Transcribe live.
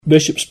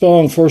Bishop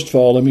Spong, first of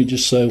all, let me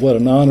just say what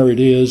an honor it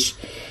is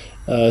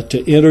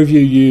to interview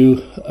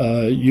you.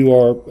 You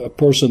are a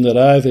person that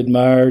I've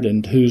admired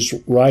and whose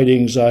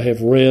writings I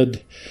have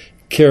read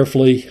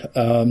carefully,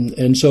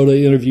 and so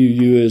to interview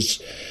you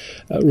is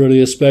really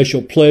a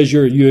special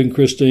pleasure. You and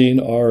Christine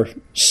are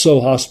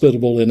so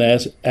hospitable in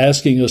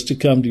asking us to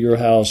come to your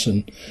house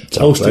and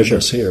hosting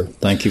us here.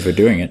 Thank you for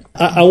doing it.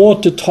 I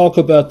want to talk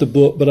about the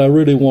book, but I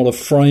really want to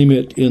frame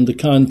it in the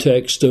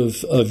context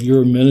of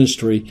your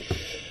ministry.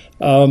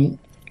 I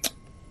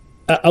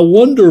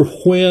wonder,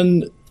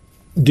 when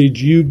did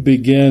you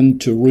begin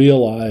to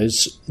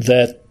realize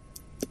that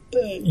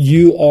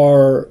you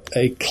are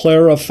a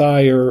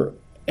clarifier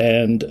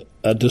and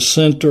a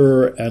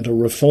dissenter and a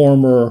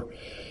reformer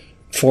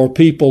for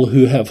people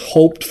who have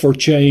hoped for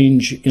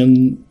change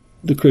in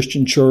the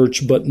Christian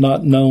church but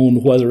not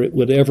known whether it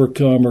would ever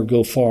come or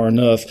go far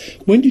enough?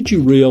 When did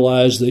you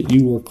realize that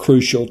you were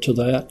crucial to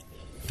that?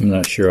 I'm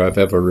not sure I've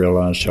ever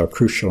realized how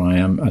crucial I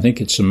am. I think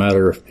it's a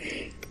matter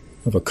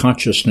of a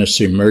consciousness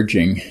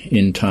emerging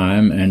in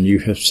time, and you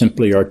have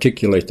simply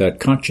articulate that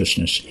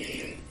consciousness.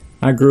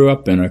 I grew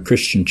up in a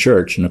Christian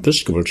church, an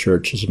Episcopal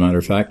church, as a matter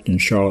of fact, in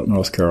Charlotte,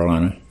 North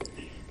Carolina,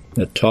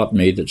 that taught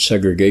me that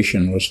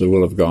segregation was the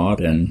will of God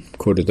and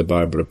quoted the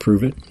Bible to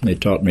prove it. They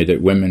taught me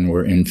that women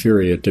were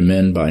inferior to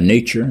men by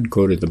nature and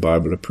quoted the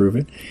Bible to prove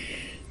it.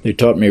 They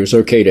taught me it was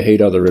okay to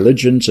hate other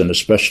religions and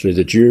especially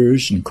the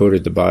Jews and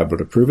quoted the Bible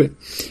to prove it.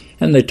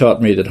 And they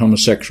taught me that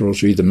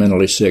homosexuals were either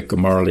mentally sick or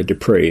morally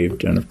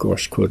depraved and, of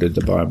course, quoted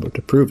the Bible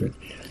to prove it.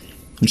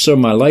 And so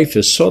my life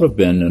has sort of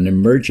been an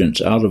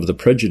emergence out of the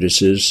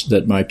prejudices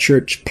that my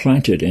church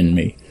planted in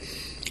me.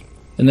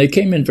 And they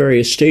came in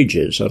various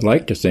stages. I'd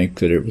like to think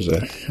that it was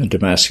a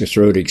Damascus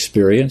Road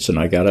experience, and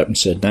I got up and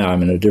said, now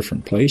I'm in a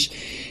different place.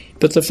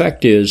 But the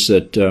fact is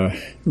that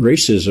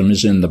racism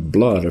is in the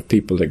blood of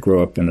people that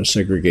grow up in a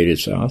segregated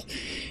South.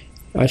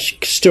 I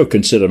still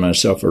consider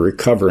myself a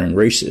recovering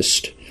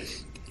racist.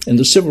 And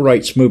the civil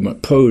rights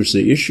movement posed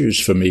the issues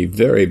for me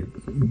very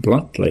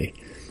bluntly.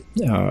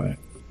 And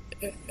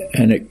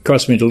it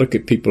caused me to look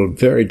at people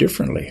very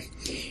differently.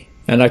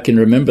 And I can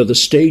remember the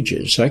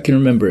stages. I can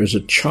remember as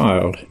a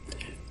child,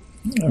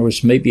 I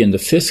was maybe in the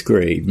 5th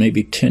grade,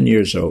 maybe 10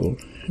 years old.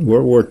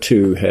 World War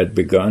II had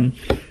begun.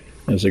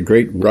 There was a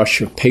great rush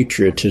of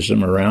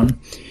patriotism around.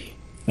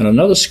 And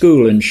another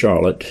school in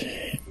Charlotte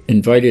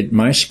invited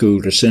my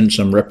school to send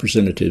some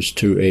representatives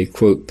to a,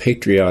 quote,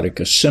 patriotic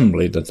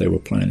assembly that they were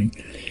planning.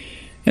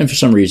 And for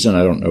some reason,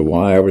 I don't know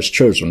why, I was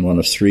chosen one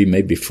of 3,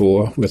 maybe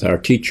 4, with our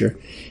teacher.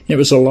 It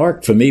was a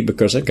lark for me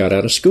because I got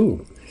out of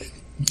school.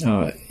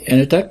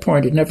 And at that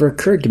point, it never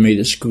occurred to me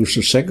that schools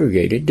were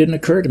segregated. It didn't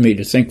occur to me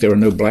to think there were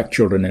no black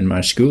children in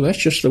my school. That's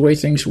just the way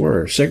things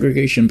were.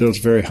 Segregation builds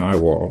very high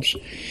walls.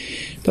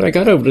 But I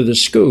got over to the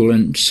school,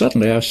 and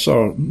suddenly I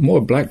saw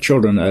more black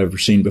children than I'd ever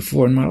seen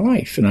before in my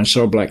life. And I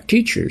saw black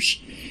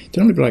teachers.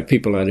 The only black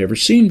people I'd ever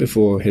seen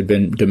before had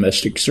been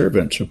domestic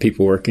servants or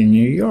people working in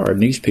the yard.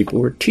 And these people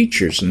were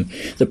teachers, and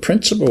the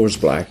principal was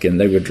black, and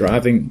they were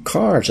driving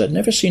cars. I'd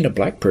never seen a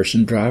black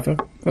person drive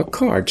a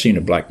car. I'd seen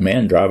a black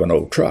man drive an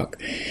old truck.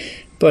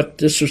 But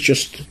this was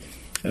just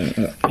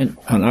an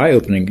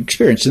eye-opening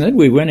experience. And then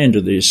we went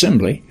into the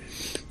assembly,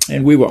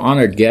 and we were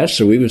honored guests,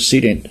 so we were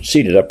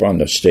seated up on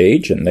the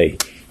stage, and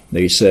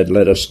they said,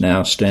 let us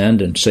now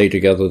stand and say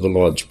together the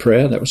Lord's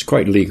Prayer. That was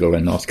quite legal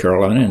in North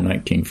Carolina in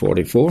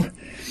 1944,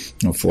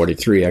 or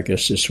 43, I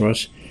guess this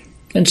was.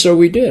 And so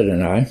we did,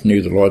 and I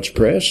knew the Lord's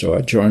Prayer, so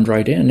I joined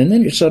right in. And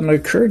then it suddenly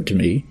occurred to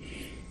me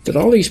that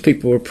all these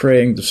people were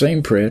praying the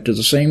same prayer to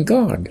the same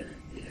God.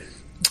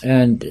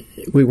 And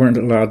we weren't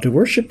allowed to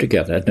worship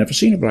together. I'd never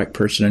seen a black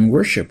person in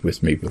worship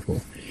with me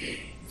before.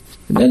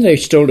 And then they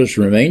told us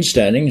to remain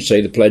standing and say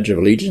the Pledge of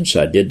Allegiance.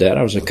 I did that.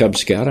 I was a Cub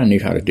Scout. I knew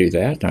how to do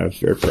that. I was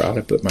very proud.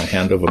 I put my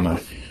hand over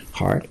my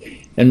heart.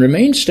 And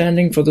remain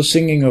standing for the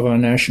singing of our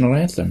national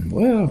anthem.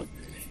 Well,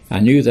 I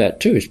knew that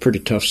too. It's a pretty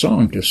tough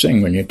song to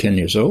sing when you're 10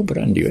 years old, but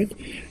I knew it.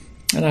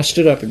 And I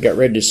stood up and got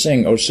ready to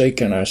sing, Oh, Say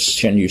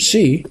Can You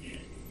See?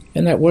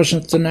 And that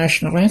wasn't the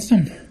national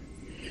anthem.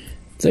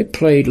 They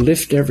played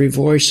Lift Every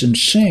Voice and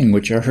Sing,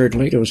 which I heard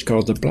later was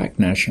called the Black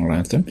National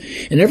Anthem.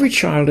 And every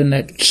child in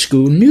that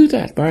school knew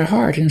that by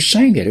heart and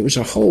sang it. It was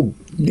a whole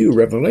new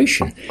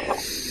revelation.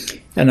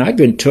 And I'd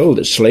been told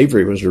that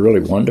slavery was a really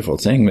wonderful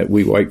thing that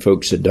we white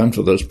folks had done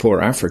for those poor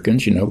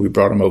Africans. You know, we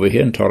brought them over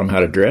here and taught them how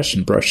to dress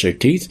and brush their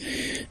teeth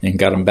and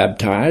got them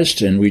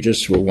baptized. And we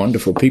just were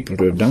wonderful people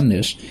to have done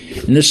this.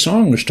 And this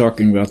song was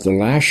talking about the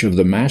lash of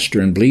the master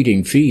and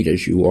bleeding feet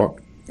as you walk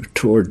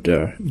toward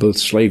both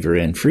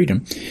slavery and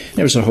freedom.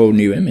 There was a whole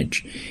new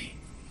image.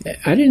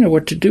 I didn't know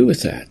what to do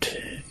with that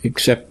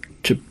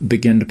except to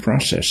begin to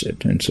process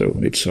it, and so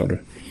it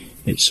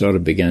sort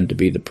of began to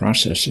be the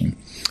processing.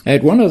 I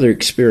had one other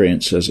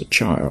experience as a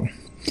child.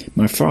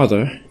 My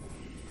father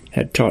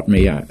had taught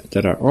me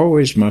that I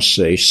always must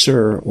say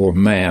sir or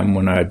ma'am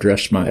when I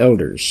address my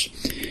elders.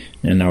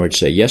 And I would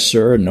say, yes,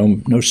 sir,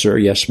 no, sir,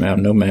 yes,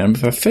 ma'am, no, ma'am.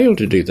 If I failed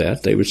to do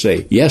that, they would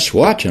say, yes,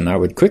 what? And I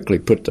would quickly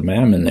put the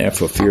ma'am in there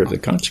for fear of the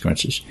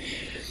consequences.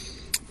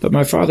 But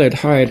my father had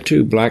hired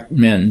 2 black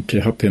men to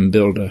help him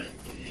build a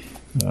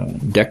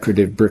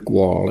decorative brick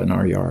wall in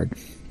our yard.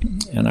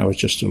 And I was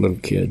just a little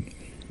kid,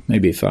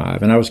 maybe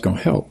 5, and I was going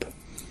to help.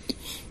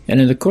 And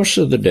in the course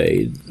of the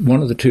day,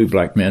 one of the 2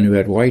 black men who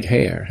had white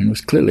hair and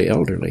was clearly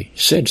elderly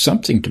said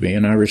something to me,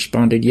 and I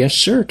responded, "Yes,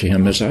 sir," to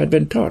him as I had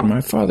been taught. My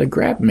father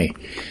grabbed me,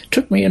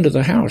 took me into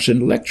the house,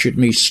 and lectured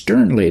me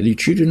sternly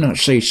that you do not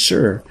say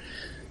 "sir"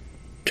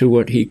 to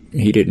what he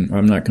didn't.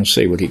 I'm not going to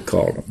say what he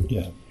called him.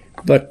 Yeah.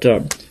 But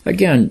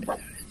again,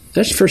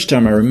 that's the first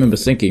time I remember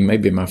thinking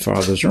maybe my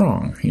father's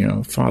wrong.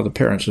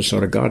 Parents are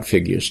sort of God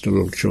figures to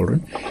little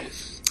children.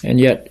 And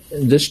yet,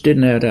 this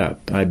didn't add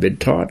up. I'd been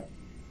taught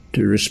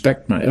to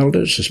respect my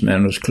elders. This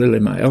man was clearly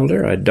my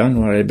elder. I'd done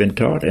what I'd been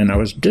taught, and I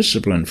was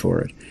disciplined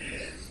for it.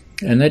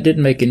 And that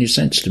didn't make any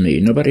sense to me.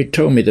 Nobody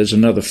told me there's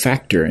another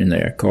factor in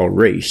there called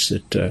race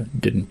that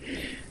didn't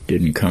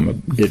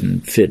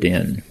fit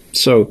in.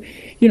 So,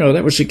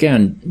 that was,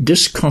 again,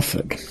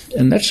 discomfort.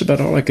 And that's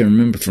about all I can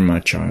remember from my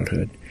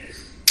childhood.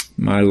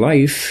 My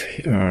life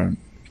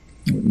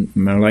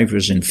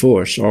was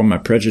enforced. All my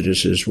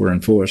prejudices were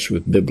enforced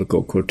with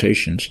biblical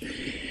quotations.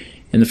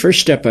 And the first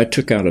step I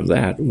took out of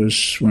that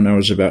was when I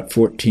was about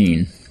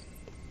 14.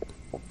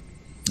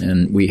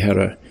 And we had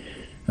a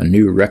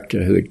new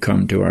rector who had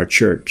come to our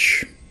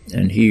church.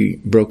 And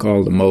he broke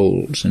all the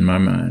molds in my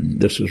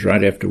mind. This was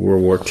right after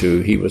World War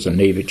II. He was a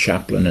Navy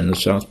chaplain in the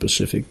South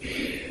Pacific.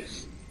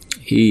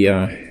 He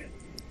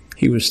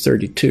was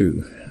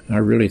 32. I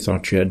really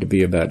thought you had to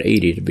be about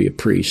 80 to be a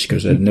priest,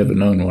 because I'd never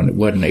known one that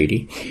wasn't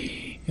 80.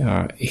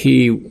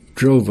 He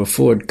drove a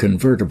Ford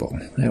convertible.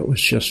 That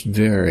was just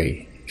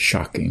very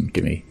shocking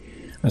to me.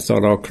 I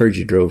thought all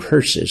clergy drove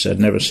hearses. I'd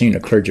never seen a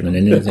clergyman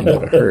in anything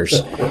but a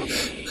hearse.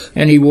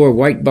 And he wore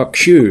white buck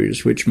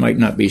shoes, which might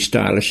not be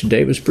stylish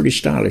today. It was pretty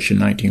stylish in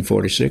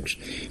 1946.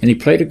 And he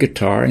played a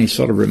guitar, and he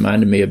sort of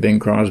reminded me of Bing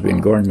Crosby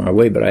and Going My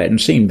Way, but I hadn't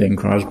seen Bing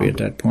Crosby at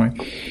that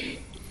point.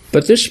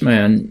 But this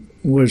man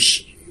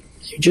was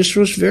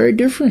very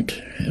different.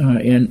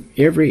 In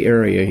every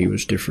area he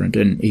was different,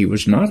 and he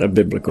was not a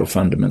biblical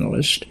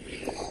fundamentalist.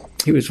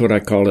 He was what I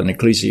call an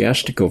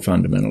ecclesiastical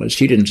fundamentalist.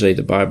 He didn't say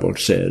the Bible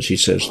says. He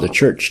says the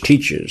church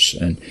teaches.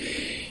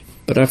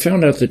 But I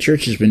found out the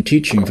church has been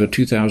teaching for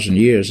 2,000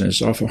 years, and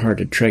it's awful hard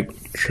to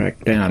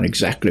track down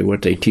exactly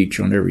what they teach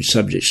on every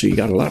subject. So you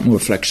got a lot more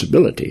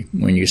flexibility.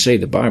 When you say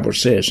the Bible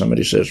says,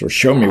 somebody says, "Well,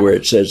 show me where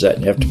it says that,"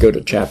 and you have to go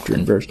to chapter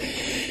and verse.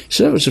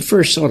 So that was the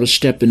first sort of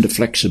step into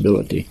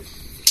flexibility.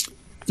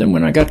 Then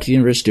when I got to the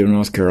University of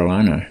North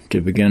Carolina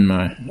to begin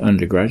my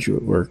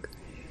undergraduate work,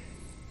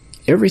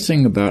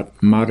 everything about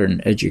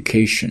modern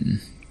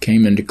education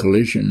came into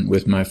collision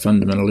with my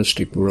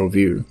fundamentalistic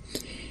worldview.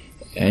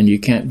 And you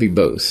can't be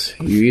both.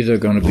 You're either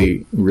going to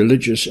be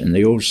religious in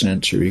the old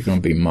sense, or you're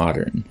going to be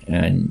modern.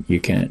 And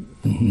you can't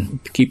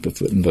keep a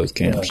foot in both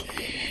camps.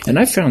 Yeah. And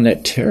I found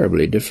that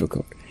terribly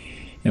difficult.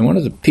 And one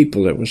of the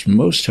people that was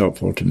most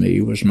helpful to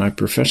me was my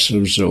professor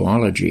of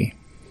zoology.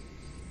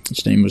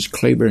 His name was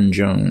Claiborne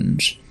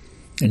Jones.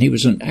 And he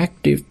was an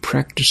active,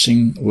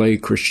 practicing lay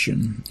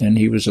Christian. And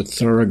he was a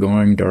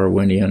thoroughgoing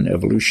Darwinian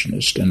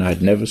evolutionist. And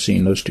I'd never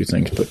seen those two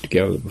things put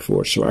together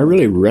before. So I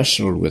really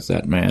wrestled with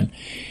that man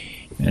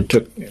and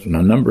took a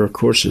number of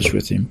courses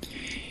with him.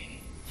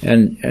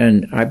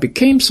 And I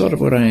became sort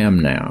of what I am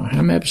now.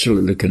 I'm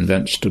absolutely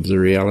convinced of the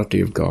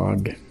reality of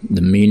God,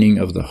 the meaning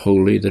of the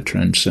holy, the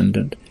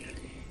transcendent.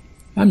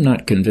 I'm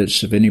not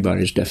convinced of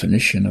anybody's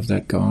definition of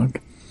that God.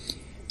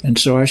 And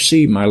so I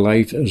see my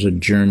life as a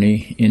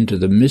journey into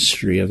the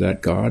mystery of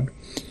that God.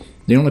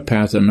 The only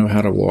path I know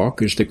how to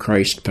walk is the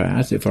Christ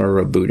path. If I were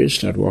a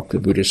Buddhist, I'd walk the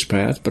Buddhist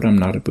path, but I'm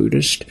not a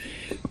Buddhist.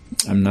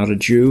 I'm not a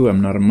Jew.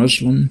 I'm not a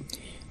Muslim.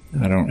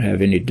 I don't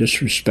have any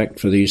disrespect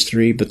for these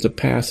three, but the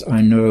path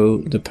I know,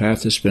 the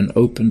path has been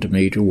open to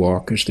me to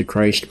walk is the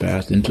Christ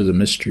path into the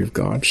mystery of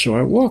God, so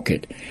I walk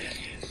it.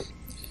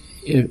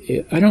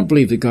 I don't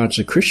believe that God's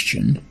a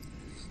Christian.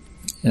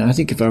 And I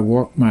think if I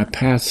walk my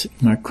path,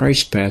 my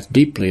Christ path,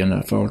 deeply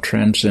enough, I'll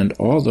transcend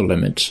all the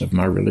limits of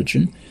my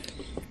religion.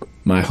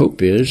 My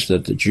hope is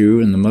that the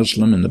Jew and the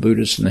Muslim and the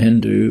Buddhist and the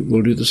Hindu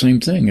will do the same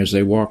thing as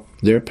they walk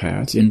their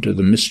path into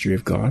the mystery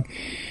of God.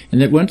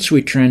 And that once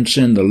we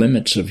transcend the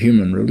limits of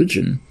human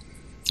religion,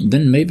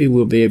 then maybe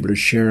we'll be able to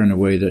share in a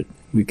way that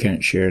we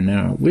can't share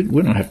now. We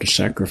don't have to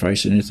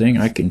sacrifice anything.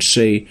 I can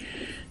say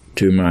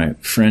to my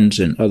friends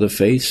in other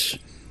faiths,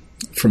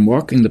 from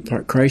walking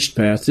the Christ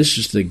path, this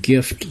is the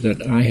gift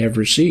that I have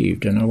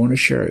received, and I want to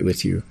share it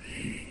with you.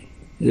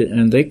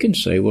 And they can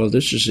say, well,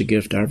 this is the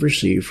gift I've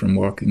received from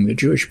walking the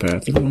Jewish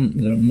path, the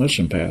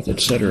Muslim path,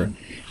 etc.,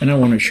 and I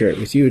want to share it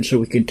with you. And so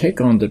we can take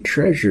on the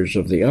treasures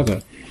of the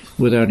other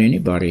without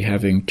anybody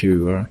having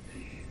to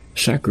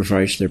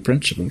sacrifice their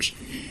principles.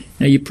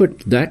 Now, you put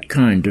that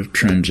kind of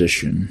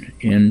transition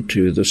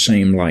into the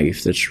same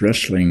life that's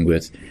wrestling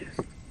with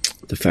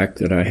the fact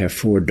that I have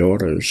 4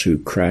 daughters who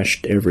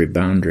crashed every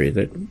boundary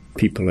that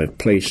people have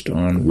placed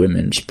on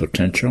women's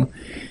potential,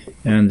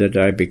 and that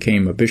I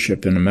became a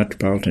bishop in a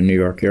metropolitan New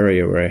York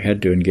area where I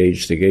had to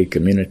engage the gay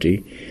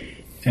community,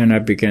 And I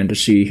began to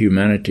see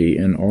humanity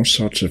in all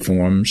sorts of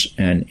forms,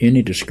 and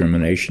any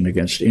discrimination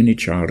against any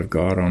child of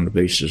God on the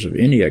basis of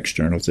any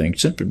external thing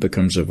simply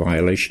becomes a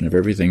violation of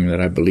everything that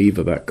I believe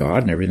about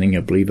God and everything I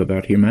believe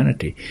about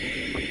humanity.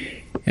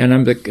 And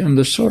I'm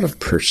the sort of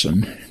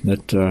person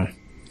that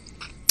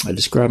I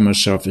describe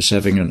myself as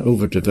having an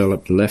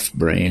overdeveloped left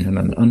brain and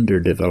an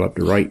underdeveloped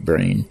right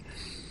brain.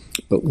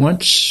 But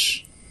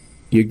once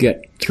you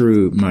get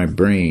through my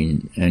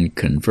brain and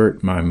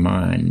convert my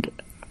mind,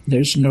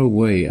 there's no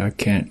way I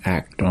can't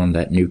act on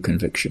that new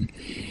conviction.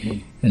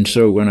 And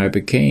so when I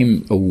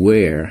became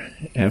aware,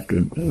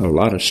 after a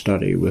lot of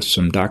study with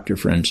some doctor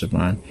friends of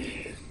mine,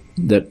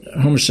 that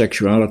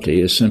homosexuality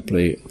is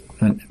simply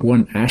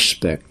one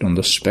aspect on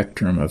the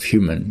spectrum of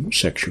human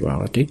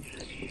sexuality,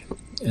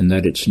 and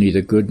that it's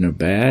neither good nor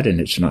bad, and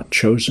it's not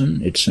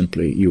chosen. It's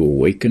simply you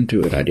awaken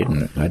to it. I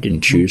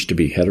didn't choose to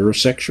be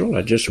heterosexual.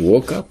 I just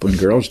woke up when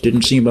girls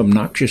didn't seem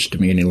obnoxious to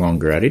me any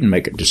longer. I didn't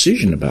make a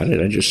decision about it.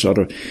 I just sort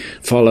of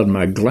followed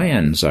my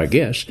glands, I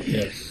guess.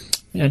 Yeah.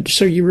 And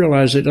so you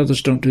realize that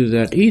others don't do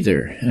that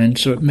either. And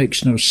so it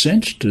makes no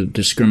sense to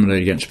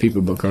discriminate against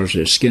people because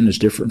their skin is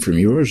different from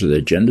yours, or their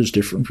gender is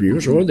different from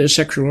yours, or their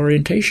sexual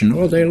orientation,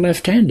 or their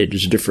left-handed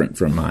is different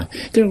from mine.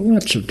 There are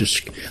lots of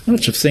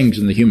things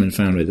in the human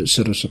family that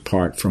set us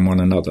apart from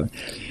one another.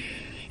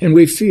 And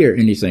we fear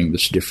anything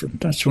that's different.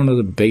 That's one of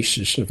the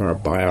bases of our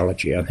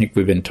biology. I think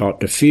we've been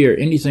taught to fear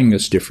anything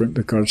that's different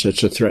because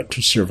it's a threat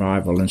to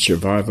survival, and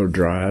survival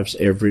drives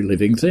every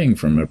living thing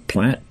from a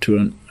plant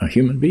to a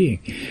human being.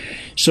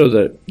 So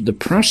the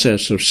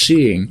process of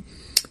seeing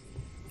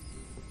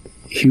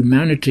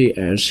humanity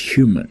as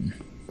human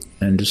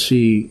and to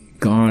see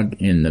God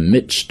in the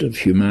midst of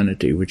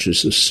humanity, which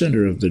is the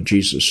center of the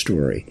Jesus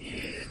story,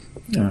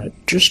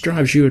 just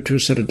drives you to a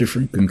set of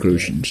different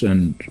conclusions.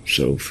 And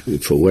so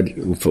for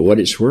what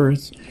it's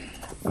worth,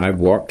 I've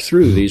walked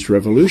through these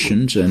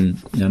revolutions,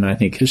 and I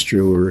think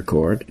history will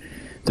record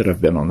that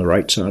I've been on the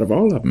right side of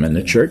all of them. And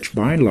the church,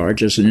 by and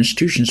large, as an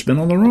institution, has been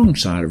on the wrong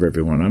side of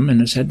every one of them, and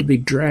has had to be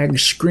dragged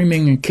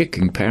screaming and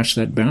kicking past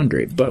that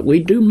boundary. But we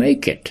do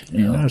make it.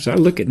 As I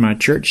look at my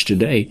church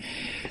today,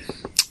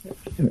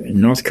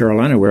 North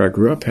Carolina, where I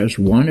grew up, has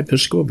one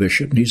Episcopal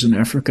bishop, and he's an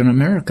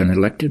African-American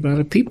elected by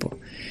the people.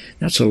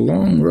 That's a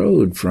long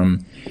road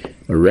from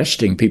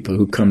arresting people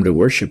who come to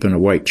worship in a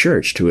white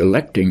church to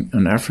electing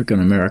an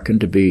African-American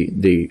to be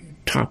the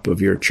top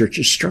of your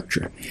church's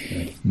structure.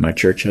 Right. My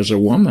church has a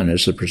woman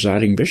as the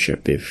presiding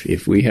bishop.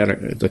 If we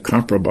had the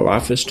comparable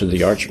office to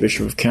the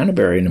Archbishop of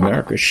Canterbury in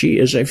America, she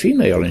is a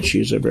female, and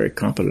she is a very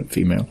competent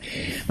female.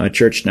 My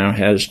church now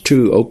has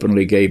 2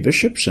 openly gay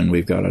bishops, and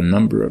we've got a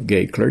number of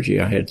gay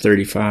clergy. I had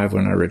 35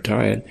 when I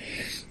retired,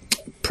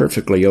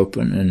 perfectly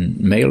open, and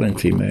male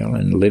and female,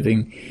 and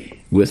living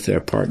with their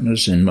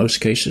partners. In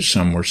most cases,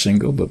 some were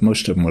single, but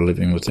most of them were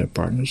living with their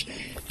partners.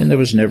 And there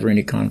was never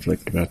any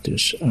conflict about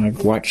this.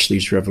 I've watched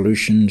these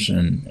revolutions,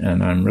 and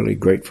I'm really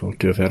grateful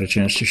to have had a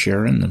chance to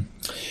share in them.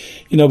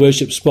 You know,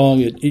 Bishop Spong,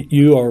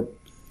 you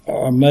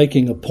are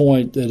making a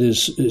point that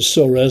is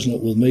so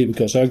resonant with me,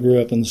 because I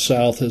grew up in the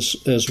South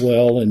as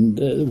well,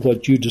 and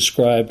what you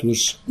described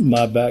was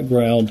my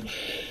background.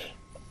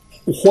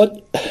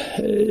 What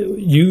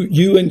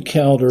you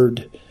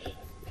encountered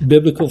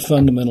biblical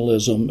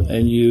fundamentalism,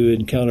 and you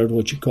encountered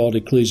what you called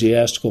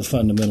ecclesiastical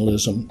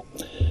fundamentalism.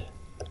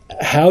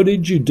 How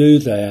did you do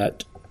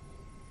that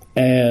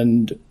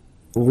and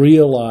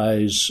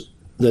realize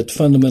that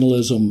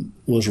fundamentalism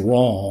was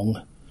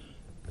wrong,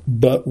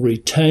 but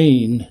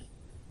retain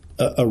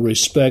a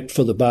respect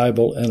for the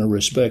Bible and a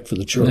respect for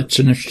the church? That's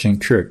an interesting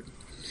trick.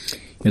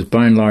 Because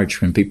by and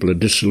large, when people are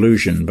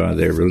disillusioned by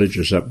their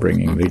religious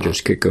upbringing, they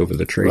just kick over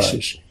the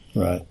traces.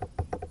 Right.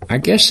 I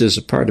guess there's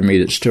a part of me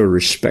that still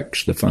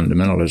respects the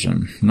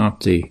fundamentalism, not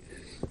the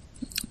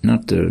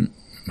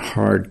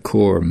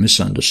hardcore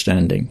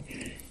misunderstanding.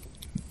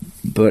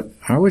 But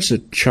I was a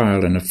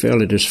child in a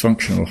fairly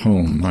dysfunctional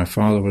home. My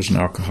father was an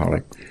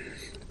alcoholic,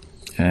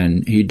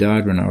 and he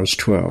died when I was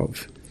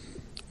 12.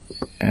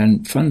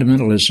 And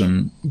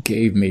fundamentalism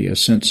gave me a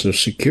sense of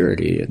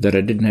security that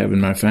I didn't have in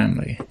my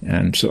family.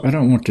 And so I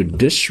don't want to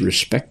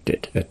disrespect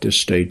it at this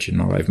stage in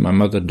my life. My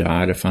mother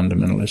died a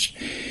fundamentalist.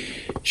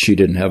 She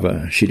didn't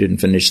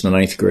finish the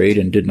 9th grade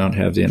and did not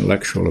have the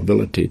intellectual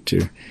ability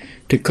to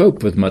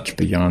cope with much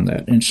beyond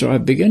that. And so I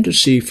began to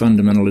see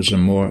fundamentalism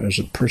more as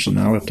a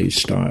personality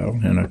style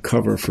and a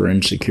cover for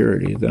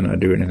insecurity than I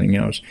do anything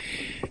else.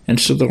 And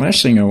so the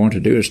last thing I want to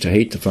do is to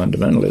hate the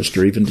fundamentalist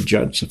or even to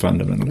judge the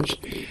fundamentalist.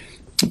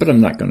 But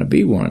I'm not going to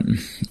be one.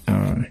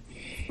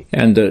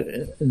 And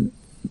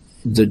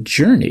the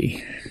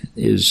journey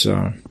is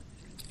a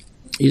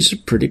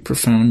pretty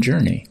profound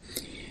journey.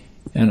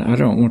 And I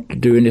don't want to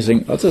do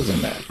anything other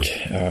than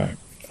that.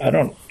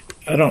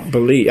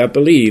 I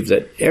believe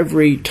that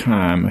every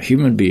time a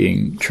human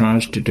being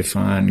tries to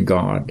define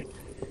God,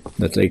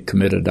 that they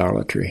commit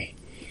idolatry,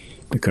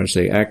 because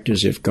they act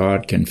as if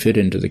God can fit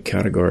into the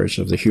categories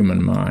of the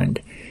human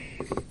mind.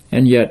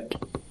 And yet,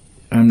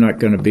 I'm not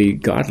going to be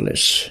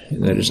godless.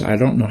 That is, I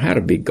don't know how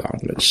to be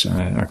godless.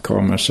 I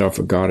call myself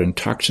a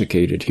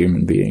God-intoxicated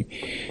human being.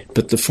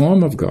 But the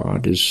form of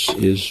God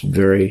is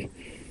very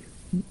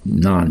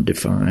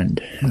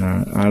non-defined.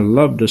 I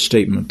loved a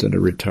statement that a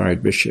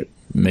retired bishop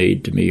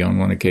made to me on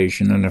one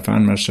occasion, and I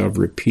find myself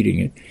repeating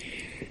it.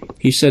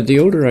 He said, "The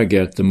older I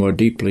get, the more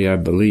deeply I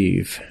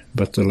believe,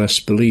 but the less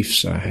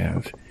beliefs I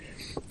have."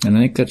 And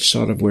I think that's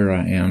sort of where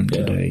I am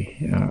today.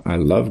 I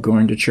love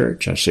going to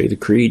church. I say the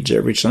creeds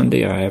every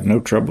Sunday. I have no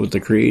trouble with the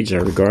creeds. I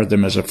regard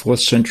them as a 4th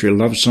century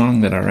love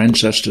song that our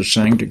ancestors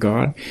sang to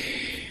God.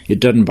 It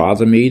doesn't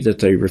bother me that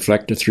they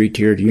reflect a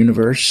 3-tiered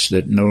universe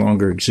that no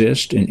longer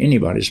exists in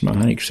anybody's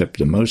mind except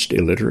the most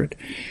illiterate.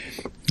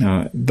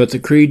 But the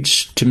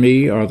creeds, to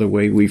me, are the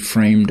way we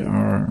framed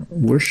our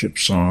worship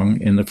song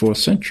in the 4th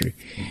century.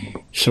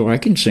 So I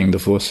can sing the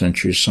 4th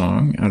century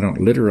song. I don't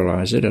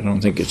literalize it. I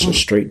don't think it's a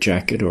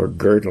straitjacket or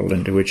girdle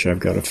into which I've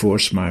got to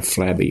force my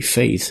flabby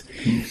faith.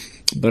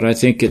 But I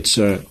think it's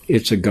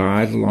a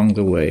guide along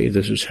the way.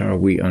 This is how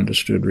we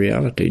understood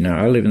reality. Now,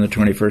 I live in the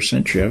 21st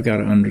century. I've got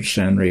to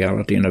understand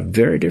reality in a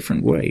very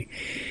different way.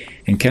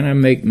 And can I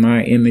make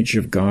my image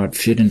of God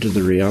fit into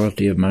the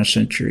reality of my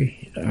century?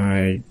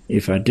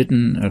 If I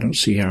didn't, I don't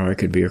see how I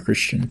could be a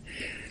Christian.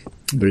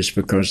 But it's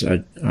because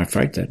I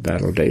fight that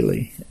battle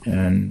daily.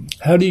 And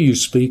how do you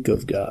speak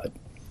of God?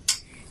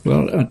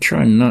 Well, I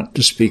try not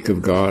to speak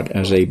of God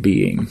as a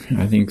being.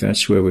 I think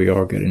that's where we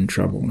all get in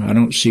trouble. I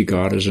don't see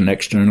God as an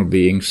external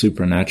being,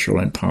 supernatural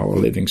in power,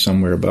 living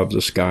somewhere above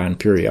the sky and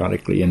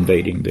periodically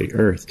invading the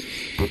earth.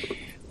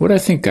 What I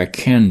think I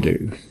can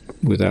do,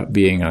 without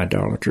being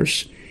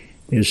idolatrous,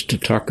 is to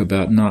talk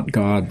about not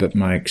God, but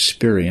my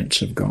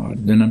experience of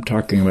God. Then I'm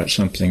talking about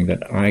something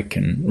that I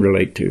can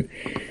relate to.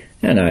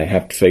 And I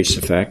have to face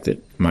the fact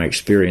that my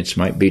experience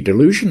might be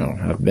delusional.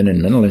 I've been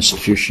in mental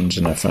institutions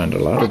and I find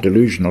a lot of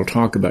delusional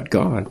talk about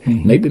God.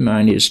 Mm-hmm. Maybe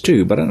mine is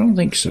too, but I don't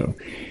think so.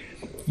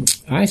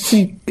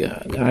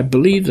 I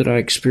believe that I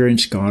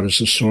experience God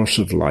as a source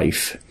of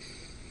life.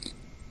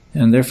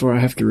 And therefore I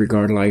have to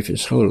regard life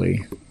as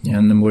holy.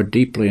 And the more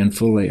deeply and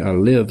fully I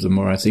live, the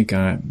more I think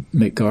I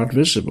make God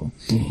visible.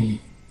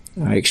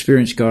 Mm-hmm. I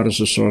experience God as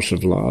a source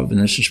of love,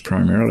 and this is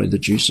primarily the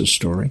Jesus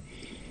story.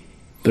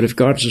 But if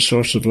God's a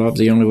source of love,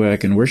 the only way I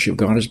can worship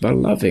God is by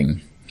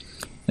loving.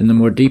 And the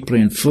more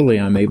deeply and fully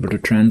I'm able to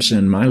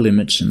transcend my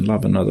limits and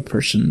love another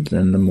person,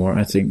 then the more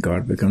I think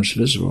God becomes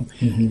visible.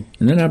 Mm-hmm.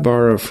 And then I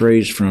borrow a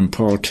phrase from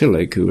Paul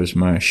Tillich, who was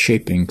my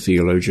shaping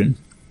theologian.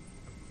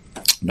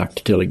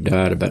 Dr. Tillich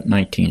died about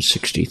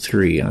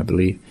 1963, I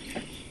believe.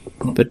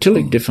 But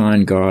Tillich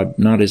defined God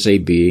not as a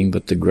being,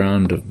 but the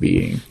ground of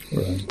being.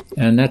 Right.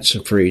 And that's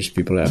a phrase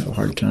people have a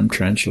hard time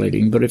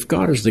translating. But if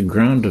God is the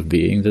ground of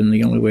being, then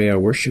the only way I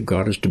worship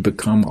God is to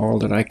become all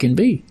that I can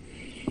be.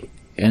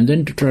 And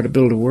then to try to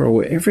build a world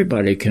where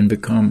everybody can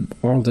become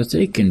all that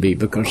they can be,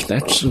 because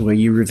that's the way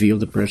you reveal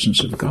the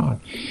presence of God.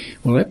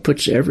 Well, that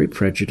puts every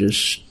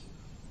prejudice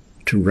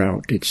to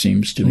rout, it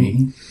seems to me.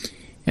 Mm-hmm.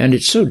 And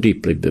it's so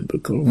deeply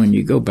biblical. When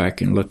you go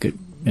back and look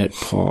at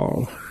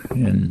Paul,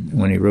 and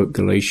when he wrote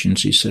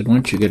Galatians, he said,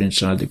 once you get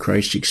inside the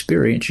Christ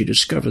experience, you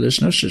discover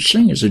there's no such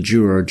thing as a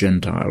Jew or a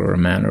Gentile or a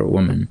man or a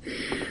woman,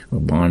 or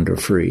bond or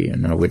free.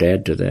 And I would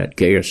add to that,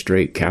 gay or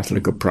straight,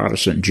 Catholic or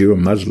Protestant, Jew or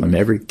Muslim,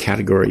 every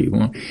category you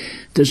want.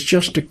 There's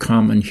just a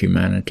common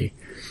humanity.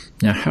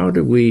 Now, how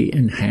do we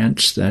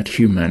enhance that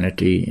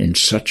humanity in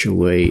such a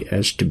way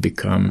as to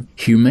become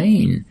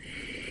humane?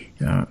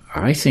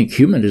 I think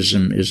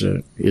humanism is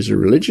a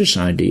religious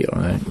ideal.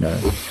 I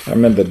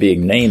remember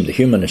being named the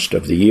Humanist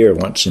of the Year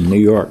once in New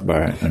York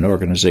by an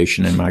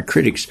organization, and my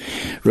critics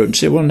wrote and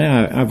said, "Well,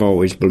 now I've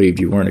always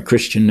believed you weren't a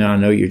Christian. Now I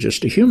know you're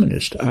just a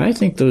humanist." I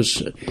think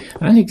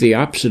the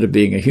opposite of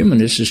being a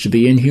humanist is to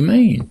be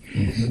inhumane.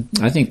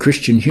 Mm-hmm. I think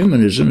Christian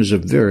humanism is a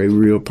very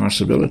real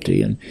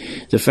possibility, and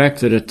the fact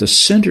that at the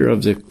center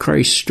of the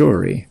Christ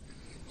story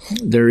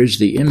there is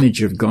the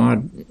image of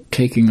God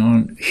taking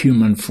on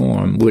human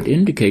form would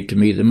indicate to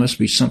me there must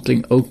be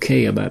something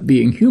okay about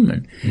being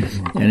human.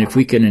 Mm-hmm. And if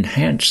we can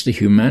enhance the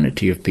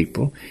humanity of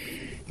people,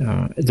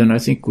 then I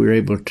think we're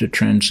able to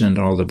transcend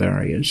all the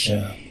barriers.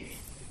 Yeah.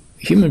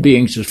 Human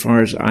beings, as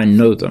far as I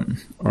know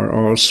them, are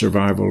all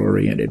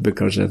survival-oriented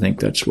because I think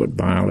that's what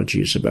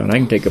biology is about. I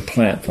can take a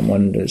plant from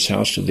one end of this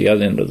house to the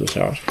other end of this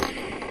house,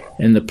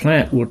 and the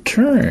plant will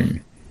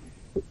turn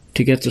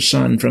to get the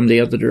sun from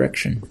the other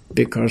direction,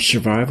 because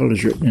survival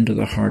is written into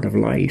the heart of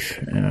life.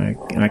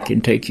 I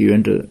can take you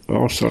into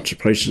all sorts of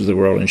places of the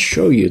world and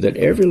show you that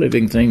every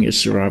living thing is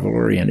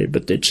survival-oriented,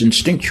 but it's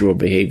instinctual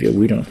behavior.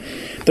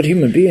 But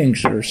human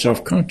beings are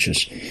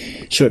self-conscious,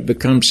 so it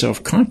becomes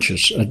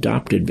self-conscious,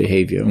 adopted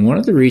behavior. And one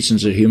of the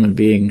reasons that human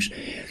beings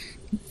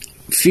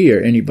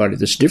fear anybody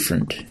that's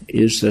different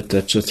is that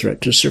that's a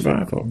threat to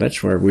survival.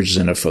 That's why we're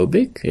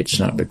xenophobic. It's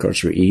not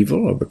because we're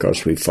evil or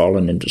because we've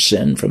fallen into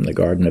sin from the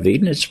Garden of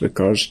Eden. It's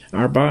because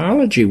our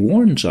biology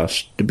warns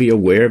us to be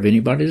aware of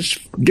anybody that's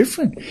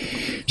different.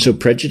 So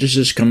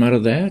prejudices come out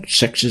of that.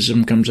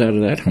 Sexism comes out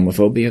of that.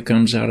 Homophobia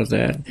comes out of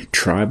that.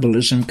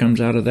 Tribalism comes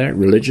out of that.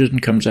 Religion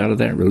comes out of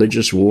that.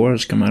 Religious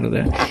wars come out of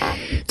that.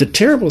 The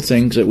terrible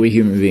things that we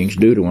human beings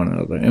do to one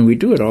another, and we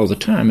do it all the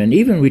time, and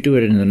even we do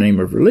it in the name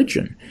of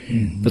religion.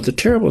 Mm-hmm. But the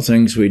terrible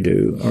things we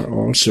do are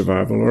all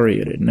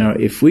survival-oriented. Now,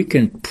 if we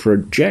can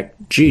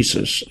project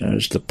Jesus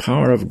as the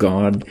power of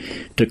God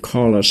to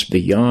call us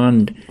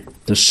beyond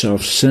the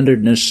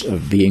self-centeredness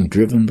of being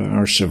driven by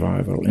our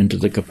survival into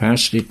the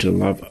capacity to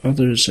love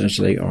others as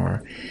they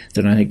are,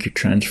 then I think you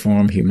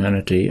transform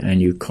humanity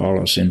and you call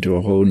us into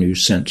a whole new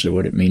sense of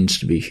what it means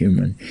to be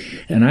human.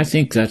 And I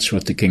think that's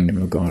what the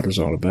kingdom of God is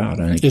all about.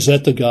 Is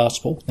that the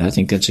gospel? I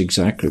think that's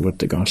exactly what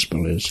the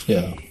gospel is.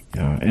 Yeah.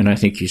 And I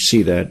think you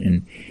see that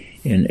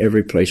in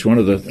every place. One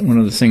of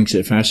the things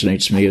that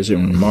fascinates me is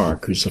when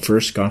Mark, who's the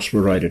first gospel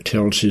writer,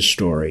 tells his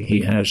story.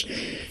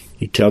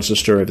 He tells the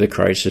story of the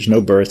Christ. There's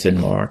no birth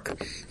in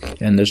Mark,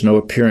 and there's no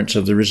appearance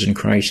of the risen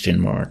Christ in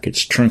Mark.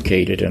 It's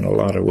truncated in a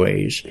lot of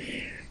ways.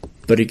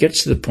 But he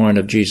gets to the point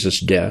of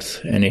Jesus'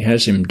 death, and he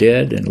has him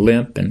dead and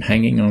limp and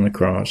hanging on the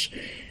cross.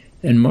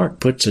 And Mark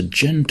puts a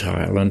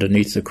Gentile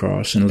underneath the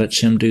cross and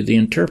lets him do the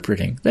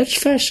interpreting. That's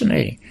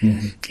fascinating.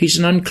 Mm-hmm. He's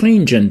an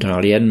unclean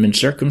Gentile. He hadn't been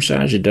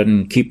circumcised. He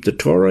doesn't keep the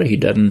Torah. He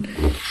doesn't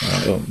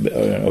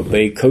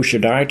obey kosher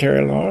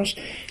dietary laws.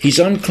 He's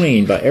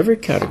unclean by every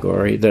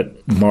category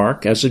that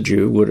Mark, as a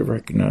Jew, would have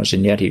recognized.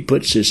 And yet he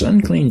puts this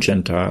unclean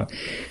Gentile,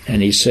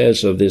 and he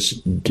says of this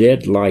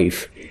dead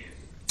life,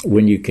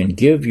 when you can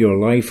give your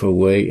life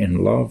away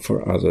in love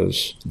for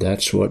others,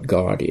 that's what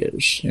God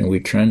is. And we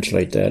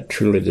translate that,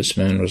 truly this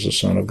man was the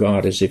Son of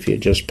God, as if he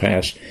had just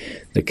passed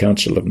the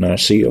Council of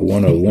Nicaea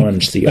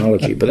 101's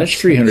theology. But that's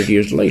 300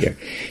 years later.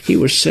 He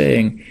was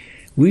saying,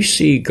 we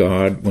see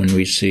God when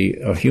we see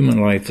a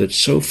human life that's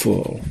so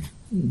full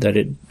that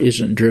it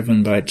isn't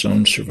driven by its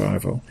own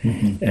survival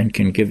and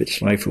can give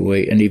its life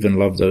away and even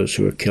love those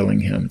who are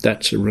killing him.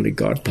 That's a really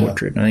God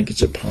portrait. Yeah. I think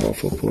it's a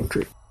powerful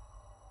portrait.